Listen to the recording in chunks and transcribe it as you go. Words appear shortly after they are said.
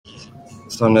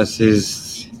on this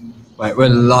is, wait, we're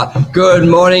live. Good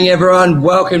morning, everyone.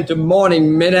 Welcome to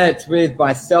Morning Minute with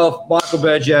myself, Michael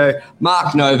Bergio,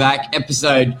 Mark Novak,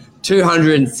 episode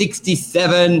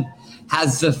 267.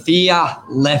 Has the fear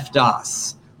left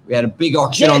us? We had a big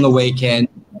auction on the weekend.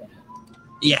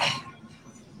 Yeah.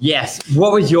 Yes.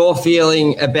 What was your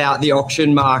feeling about the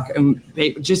auction, Mark, and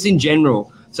just in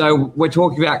general? So we're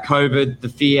talking about COVID, the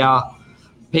fear,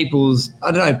 people's,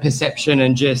 perception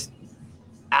and just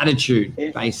attitude,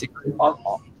 basically.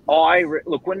 I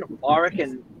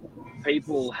reckon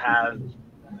people have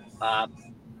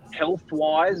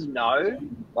health-wise, no.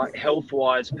 Like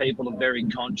health-wise, people are very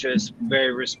conscious,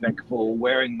 very respectful,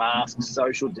 wearing masks,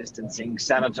 social distancing,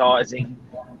 sanitizing,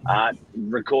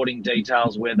 recording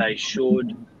details where they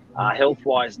should.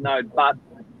 Health-wise, no. But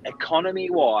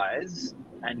economy-wise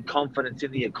and confidence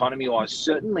in the economy-wise,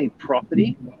 certainly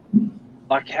property.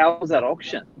 Like, how was that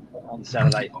auction on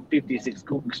Saturday, 56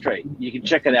 Cook Street? You can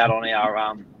check it out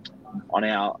on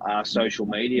our social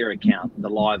media account, the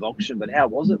live auction. But how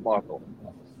was it, Michael?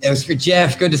 It was good,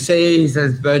 Jeff. Good to see you. He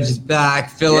says Burge is back.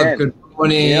 Philip, good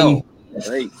morning.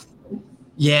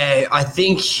 Yeah, I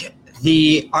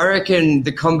reckon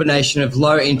the combination of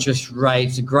low interest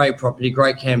rates, a great property,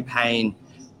 great campaign,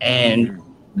 and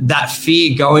that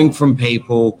fear going from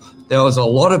people. There was a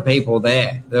lot of people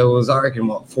there. There was,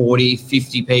 40,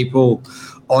 50 people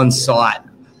on site.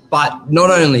 But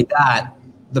not only that,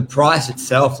 the price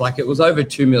itself, it was over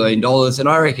 $2 million. And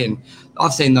I reckon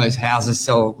I've seen those houses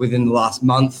sell within the last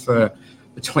month for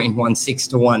between 1.6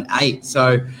 to 1.8.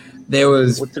 So there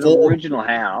was... It's an original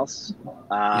house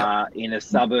in a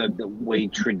suburb that we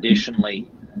traditionally,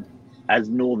 as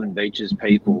Northern Beaches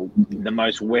people, the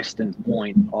most western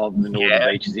point of the Northern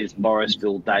Beaches is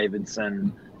Borisville,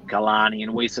 Davidson, Killarney,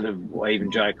 and we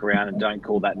even joke around and don't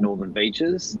call that Northern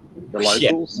Beaches, the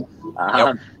locals.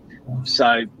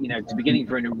 So, to be getting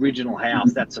for an original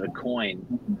house, that sort of coin,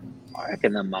 I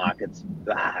reckon the market's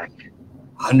back.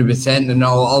 100%, and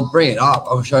I'll bring it up.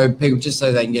 I'll show people just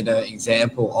so they can get an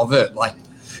example of it.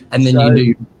 And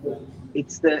then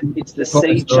it's the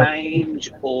sea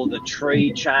change or the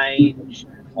tree change.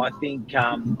 I think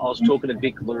I was talking to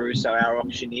Vic LaRusso, our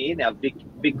auctioneer. Now, Vic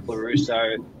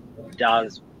LaRusso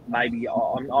does maybe,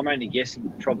 I'm only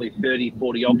guessing, probably 30,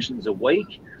 40 auctions a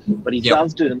week, but he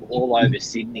does do them all over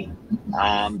Sydney.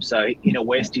 So inner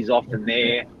west is often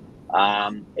there,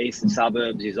 eastern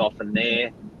suburbs is often there,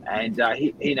 and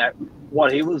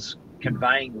what he was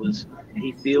conveying was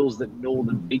he feels that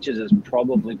Northern Beaches is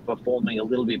probably performing a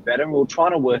little bit better, and we're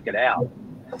trying to work it out.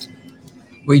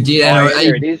 We did.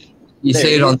 There it is. You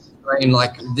see it on screen,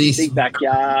 this. Big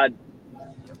backyard.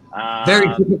 Very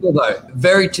typical, though.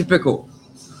 Very typical.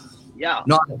 Yeah.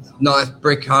 Nice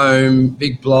brick home,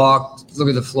 big block. Look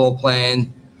at the floor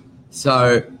plan.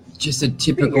 So just a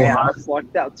typical house.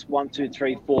 That's 1, 2,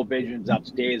 3, 4 bedrooms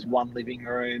upstairs, 1 living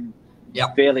room.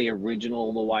 Yeah. Fairly original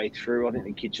all the way through. I think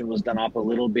the kitchen was done up a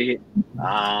little bit.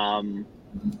 But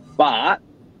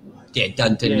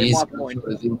done 10 years.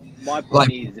 My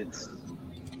point is it's,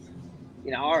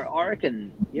 I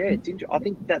reckon, it's interesting. I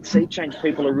think that sea change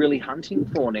people are really hunting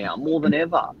for now more than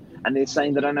ever. And they're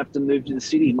saying they don't have to move to the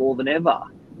city more than ever.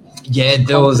 Yeah,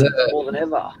 there was more than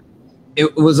ever.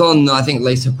 It was on, I think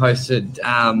Lisa posted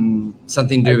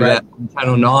something to do with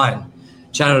Channel 9.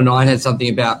 Channel 9 had something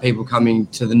about people coming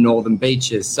to the Northern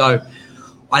Beaches. So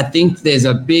I think there's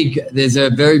a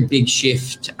very big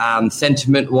shift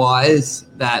sentiment-wise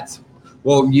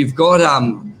you've got,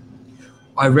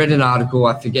 I read an article,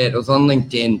 I forget, it was on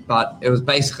LinkedIn, but it was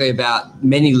basically about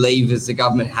many levers the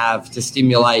government have to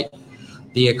stimulate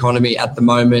the economy at the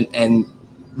moment and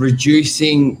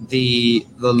reducing the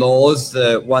laws,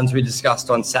 the ones we discussed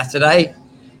on Saturday,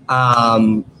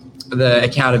 the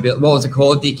accountability, what was it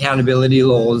called? The accountability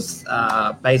laws,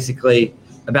 basically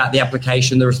about the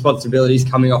application, the responsibilities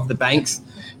coming off the banks,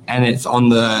 and it's on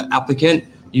the applicant.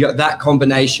 You got that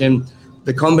combination,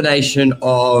 the combination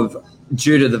of,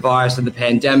 due to the virus and the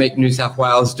pandemic, New South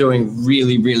Wales doing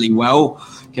really, really well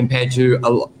compared to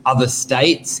other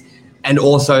states, and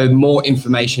also more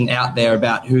information out there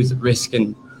about who's at risk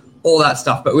and all that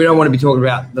stuff. But we don't want to be talking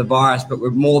about the virus, but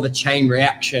we're more the chain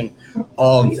reaction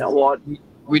of,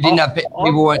 we didn't have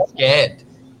people weren't scared.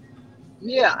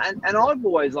 Yeah, and I've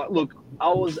always, I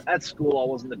was at school, I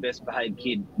wasn't the best behaved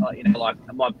kid.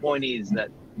 My point is that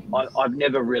I've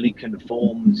never really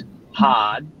conformed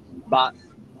hard, but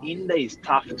in these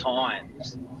tough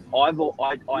times, I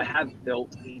have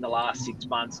felt in the last 6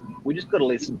 months, we just got to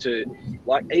listen to,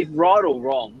 if right or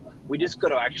wrong, we just got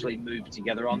to actually move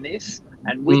together on this.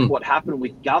 And with what happened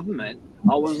with government,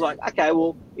 I was like, okay,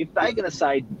 well, if they're going to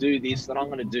say do this, then I'm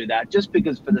going to do that, just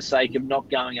because for the sake of not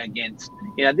going against,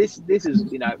 this is,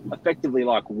 effectively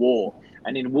like war.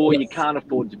 And in war, you can't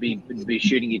afford to be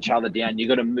shooting each other down. You've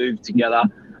got to move together,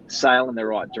 sail in the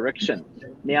right direction.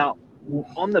 Now,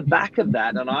 on the back of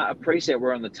that, and I appreciate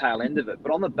we're on the tail end of it,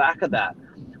 but on the back of that,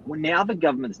 well, now the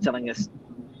government's telling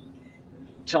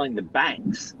the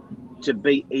banks to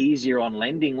be easier on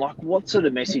lending. Like, what sort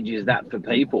of message is that for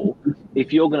people?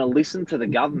 If you're going to listen to the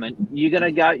government, you're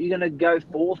going to go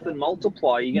forth and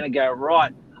multiply. You're going to go,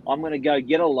 right, I'm going to go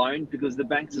get a loan because the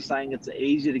banks are saying it's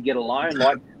easier to get a loan.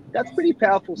 Like, that's pretty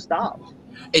powerful stuff.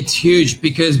 It's huge,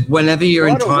 because whenever you're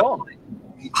in time,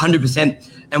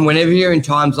 100%, and whenever you're in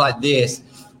times like this,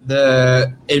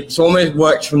 it's almost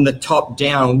works from the top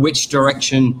down which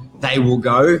direction they will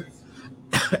go.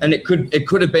 And it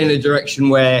could have been a direction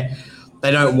where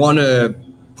they don't want to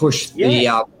push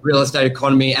the real estate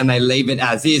economy and they leave it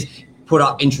as is, put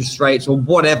up interest rates or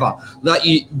whatever.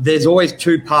 There's always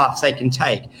two paths they can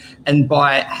take. And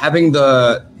by having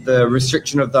the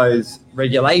restriction of those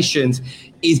regulations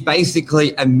is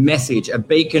basically a message, a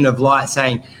beacon of light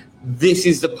saying, this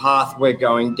is the path we're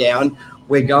going down.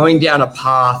 We're going down a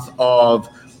path of,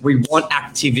 we want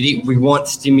activity, we want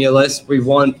stimulus, we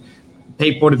want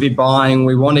people to be buying,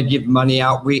 we want to give money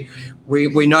out. We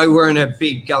know we're in a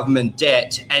big government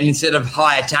debt, and instead of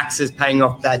higher taxes paying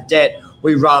off that debt,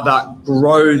 we rather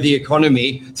grow the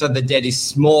economy so the debt is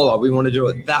smaller. We want to do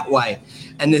it that way.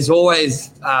 And there's always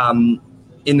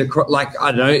like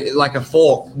a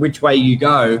fork, which way you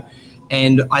go.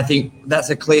 And I think that's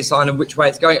a clear sign of which way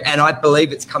it's going. And I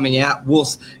believe it's coming out.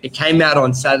 It came out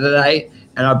on Saturday,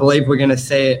 and I believe we're going to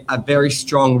see a very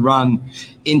strong run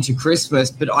into Christmas.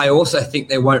 But I also think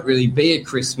there won't really be a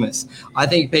Christmas. I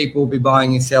think people will be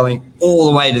buying and selling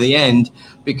all the way to the end,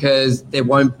 because there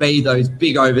won't be those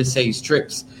big overseas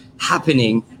trips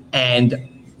happening. And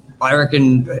I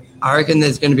reckon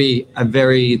there's going to be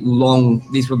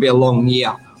this will be a long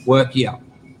year, work year.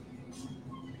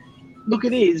 Look,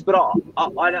 it is, but I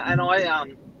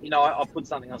put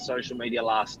something on social media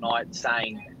last night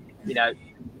saying,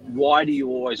 why do you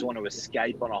always want to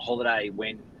escape on a holiday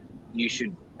when you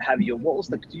should have your,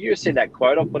 did you see that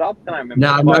quote I put up? Can I remember? No,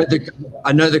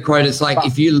 I know the quote. It's like,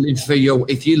 if you live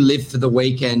for the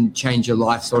weekend, change your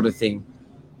life, sort of thing.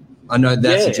 I know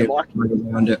that's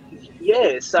around it.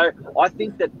 Yeah, so I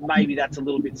think that maybe that's a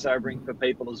little bit sobering for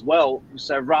people as well.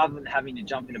 So rather than having to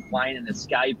jump in a plane and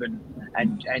escape and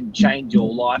change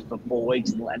your life for 4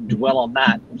 weeks and dwell on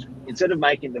that, instead of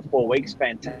making the 4 weeks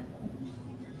fantastic.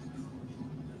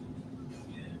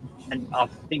 And I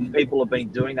think people have been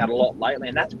doing that a lot lately,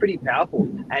 and that's pretty powerful.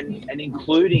 And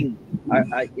including,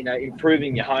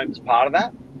 improving your home's part of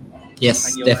that.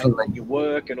 Yes, and definitely. And your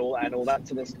work and all that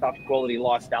sort of stuff, quality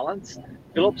life balance.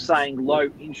 Philip's saying low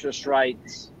interest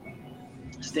rates,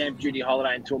 stamp duty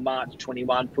holiday until March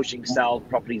 21, pushing sales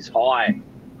properties high.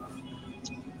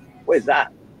 Where's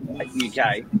that? At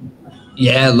UK?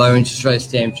 Yeah, low interest rate,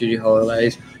 stamp duty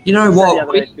holidays. You know what? The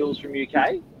other way, Phil's from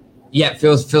UK? Yeah,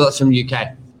 Phil's from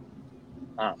UK.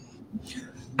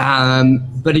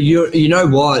 But you know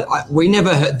what? We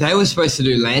never heard, they were supposed to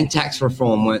do land tax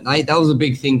reform, weren't they? That was a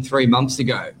big thing 3 months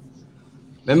ago.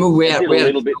 Remember we had a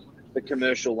little bit. The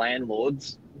commercial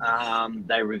landlords,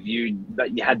 they reviewed,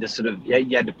 but you had to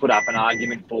you had to put up an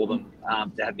argument for them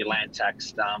to have your land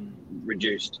tax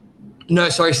reduced. No,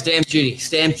 sorry, stamp duty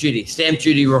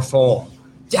reform.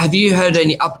 Have you heard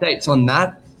any updates on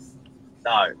that?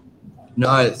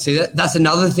 No. See, that's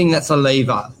another thing that's a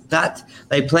lever. That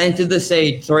they planted the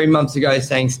seed 3 months ago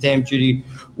saying stamp duty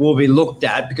will be looked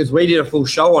at, because we did a full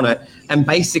show on it. And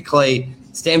basically,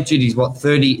 stamp duty is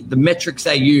 30, the metrics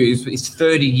they use is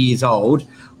 30 years old.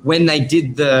 When they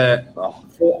did the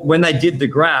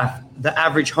graph, the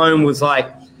average home was like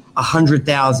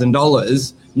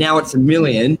 $100,000. Now it's $1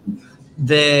 million.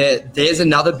 There's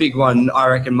another big one, I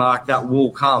reckon, Mark, that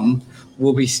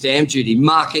will be stamp duty.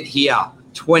 Mark it here,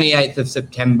 28th of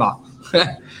September.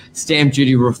 Stamp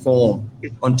duty reform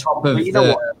on top of Do you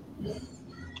know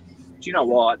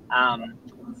what?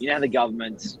 The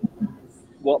government's,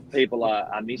 what people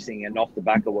are missing, and off the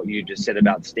back of what you just said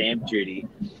about stamp duty,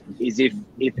 is if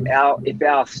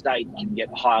our state can get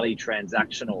highly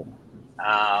transactional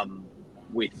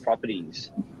with properties,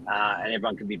 and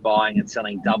everyone can be buying and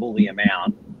selling double the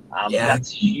amount, that's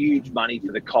huge money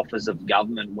for the coffers of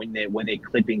government when they're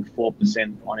clipping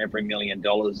 4% on every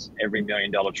 $1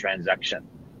 million transaction.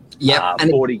 Yeah,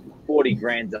 and 40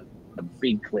 grand's a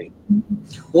big clip.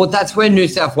 Well, that's where New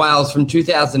South Wales, from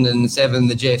 2007,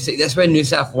 the GFC, that's where New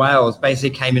South Wales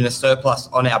basically came in a surplus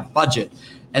on our budget.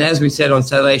 And as we said on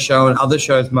Saturday's show and other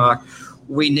shows, Mark,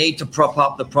 we need to prop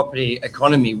up the property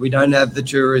economy. We don't have the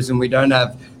tourism. We don't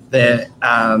have the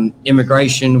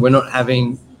immigration. We're not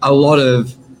having a lot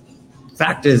of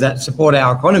factors that support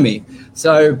our economy.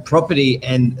 So property,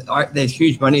 and there's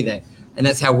huge money there. And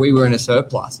that's how we were in a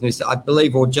surplus. I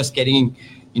believe, or just getting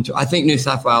into, I think New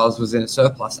South Wales was in a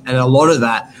surplus. And a lot of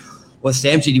that was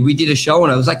stamp duty. We did a show on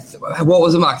it. It was like, what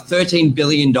was it, Mark? $13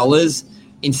 billion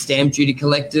in stamp duty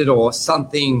collected or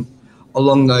something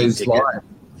along those lines.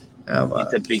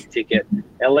 It's a big ticket.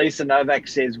 Elisa Novak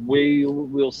says we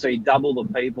will see double the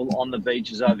people on the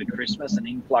beaches over Christmas, an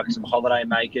influx of holiday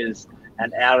makers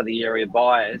and out of the area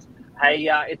buyers. Hey,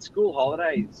 it's school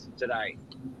holidays today.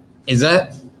 Is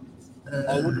it?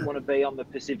 I wouldn't want to be on the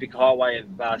Pacific Highway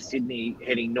of Sydney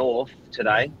heading north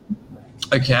today.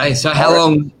 Okay, so how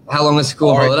long is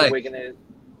school holiday?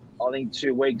 I think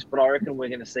 2 weeks, but I reckon we're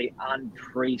going to see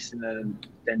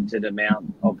unprecedented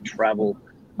amount of travel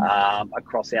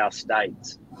across our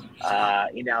states,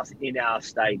 in our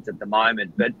states at the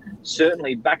moment. But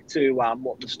certainly back to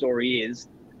what the story is,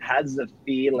 has the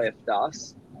fear left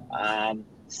us?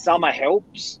 Summer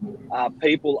helps.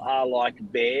 People are like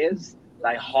bears.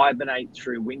 They hibernate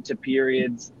through winter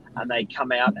periods and they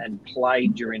come out and play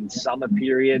during summer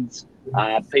periods.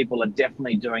 People are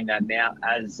definitely doing that now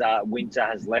as winter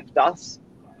has left us.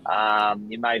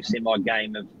 You may have seen my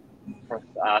Game of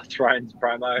Thrones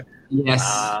promo. Yes.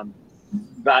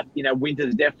 But,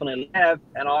 winter's definitely left.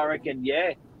 And I reckon,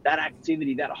 that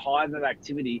activity, that hive of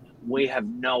activity, we have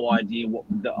no idea what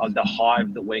the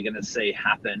hive that we're going to see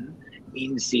happen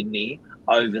in Sydney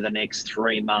over the next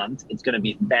 3 months. It's going to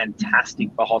be fantastic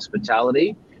for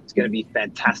hospitality. It's going to be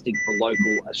fantastic for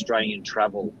local Australian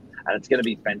travel. And it's going to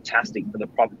be fantastic for the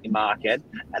property market.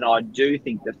 And I do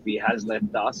think the fear has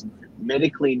left us.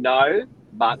 Medically, no.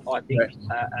 But I think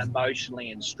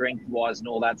emotionally and strength-wise and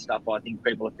all that stuff, I think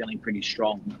people are feeling pretty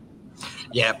strong.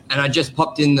 Yeah, and I just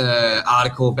popped in the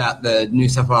article about the New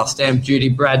South Wales stamp duty.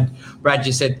 Brad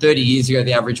just said 30 years ago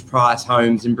the average price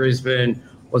homes in Brisbane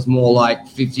was more like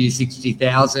 50 to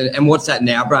 60,000. And what's that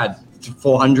now, Brad?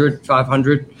 400,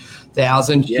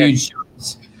 500,000? Yeah. Huge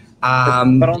jumps.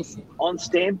 But on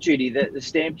stamp duty, the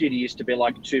stamp duty used to be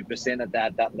like 2% at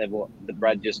that level that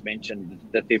Brad just mentioned,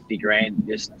 the 50 grand.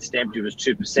 Just stamp duty was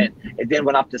 2%. It then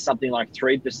went up to something like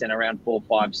 3%, around 4,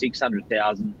 5,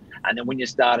 600,000. And then when you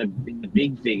started in the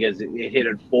big figures, it hit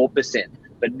at 4%.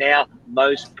 But now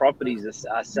most properties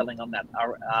are selling on that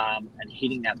and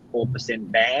hitting that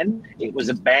 4% band. It was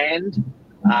a band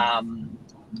the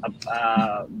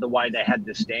way they had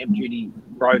the stamp duty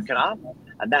broken up,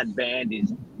 and that band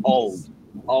is old.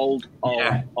 You're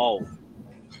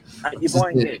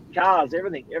buying cars,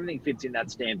 everything fits in that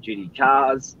stamp duty.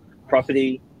 Cars,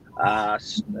 property,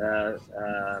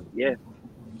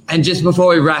 And just before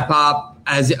we wrap up,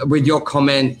 as with your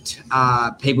comment,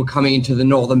 people coming into the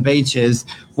northern beaches,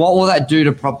 what will that do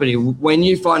to property? When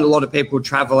you find a lot of people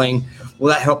traveling, will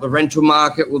that help the rental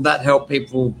market? Will that help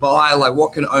people buy? Like,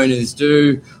 what can owners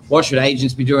do? What should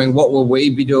agents be doing? What will we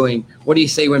be doing? What do you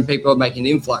see when people are making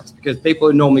influx? Because people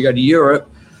who normally go to Europe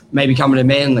may be coming to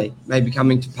Manly, maybe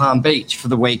coming to Palm Beach for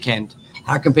the weekend.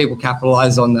 How can people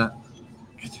capitalise on that?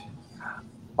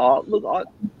 Look,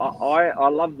 I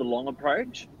love the long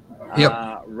approach.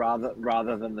 Yep.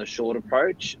 Rather than the short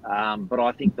approach, but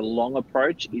I think the long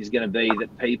approach is going to be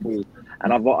that people,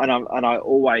 and I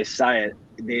always say it,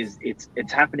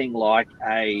 it's happening like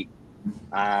a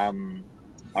rung,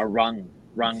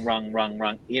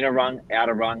 in a rung, out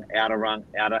a rung, out a rung,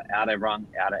 out a rung,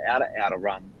 out a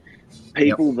rung.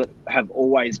 People that have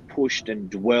always pushed and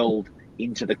dwelled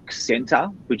into the centre,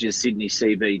 which is Sydney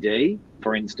CBD,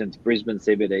 for instance, Brisbane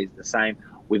CBD is the same.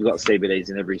 We've got CBDs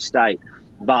in every state.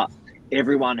 But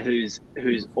everyone who's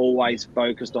always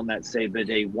focused on that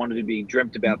CBD, wanted to be,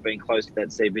 dreamt about being close to that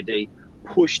CBD,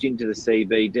 pushed into the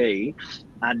CBD,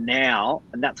 and now,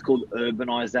 and that's called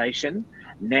urbanisation.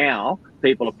 Now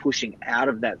people are pushing out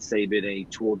of that CBD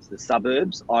towards the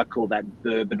suburbs. I call that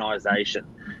burbanisation.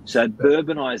 So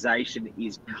burbanisation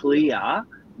is clear,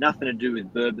 nothing to do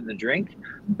with bourbon the drink,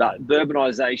 but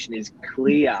burbanisation is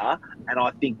clear, and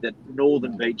I think that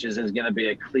Northern Beaches is going to be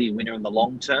a clear winner in the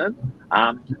long term.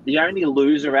 The only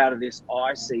loser out of this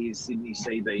I see is Sydney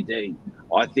CBD.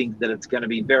 I think that it's going to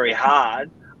be very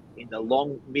hard in the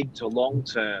mid to long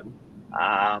term.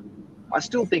 I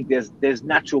still think there's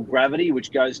natural gravity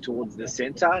which goes towards the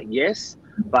centre, yes,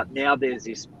 but now there's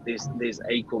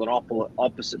equal and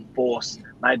opposite force,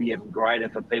 maybe even greater,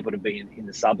 for people to be in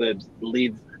the suburbs,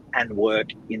 live and work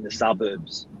in the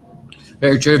suburbs.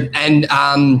 Very true. And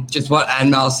just what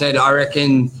Anmal said, I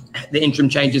reckon the interim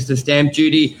changes to stamp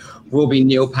duty will be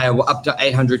nil payable up to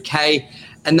 $800K.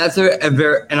 And that's a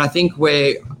very, and I think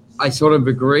where I sort of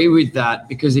agree with that,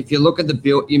 because if you look at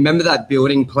you remember that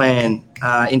building plan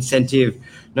incentive,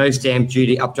 no stamp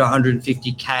duty, up to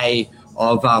 150K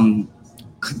of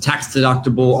tax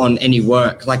deductible on any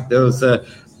work. Like there was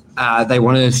they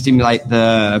wanted to stimulate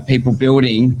the people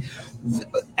building,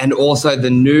 and also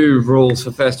the new rules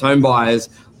for first home buyers.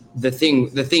 The thing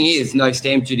is no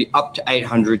stamp duty up to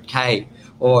 800K,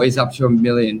 or is up to $1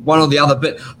 million, one or the other.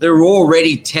 But they're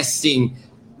already testing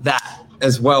that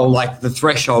as well, like the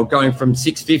threshold going from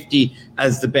 650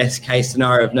 as the best case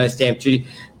scenario of no stamp duty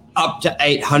up to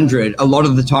 800. A lot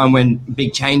of the time when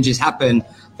big changes happen,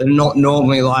 they're not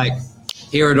normally like,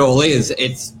 here it all is.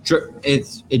 It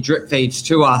drip feeds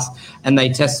to us, and they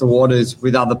test the waters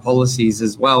with other policies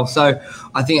as well. So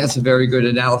I think that's a very good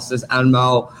analysis.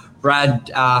 Anmol, Brad,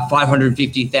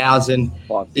 550,000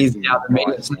 is now the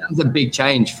median. So that's a big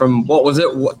change from, what was it,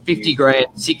 50 grand,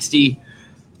 60,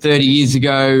 30 years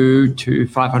ago to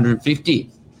 550.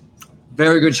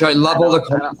 Very good show. Love all the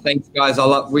comments. Thanks, guys.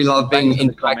 We love being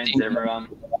interacting. Everyone.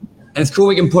 And it's cool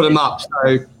we can put them up.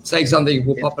 So say something,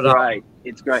 we'll pop it up.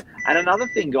 It's great. And another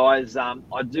thing, guys, I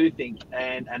do think,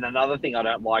 and another thing I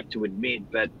don't like to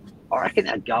admit, but I reckon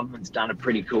our government's done a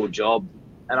pretty cool job.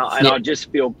 And I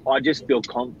just feel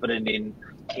confident in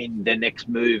the next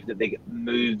move that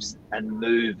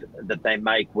they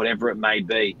make, whatever it may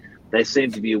be. They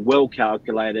seem to be well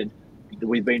calculated.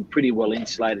 We've been pretty well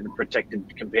insulated and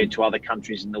protected compared to other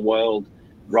countries in the world,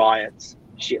 riots,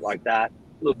 shit like that.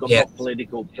 Look, I'm not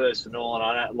political, personal, and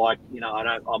I don't like,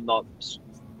 I'm not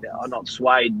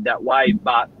swayed that way,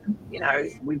 but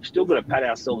we've still got to pat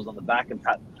ourselves on the back and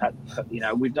pat.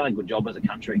 We've done a good job as a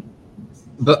country.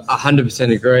 But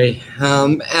 100% agree.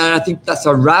 And I think that's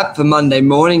a wrap for Monday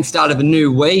morning, start of a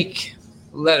new week.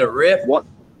 Let it rip. What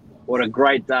a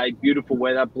great day. Beautiful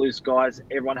weather, blue skies.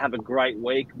 Everyone have a great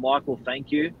week. Michael,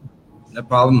 thank you. No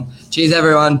problem. Cheers,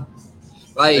 everyone.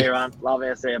 Bye. See you, everyone. Love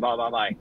you. See you. Bye.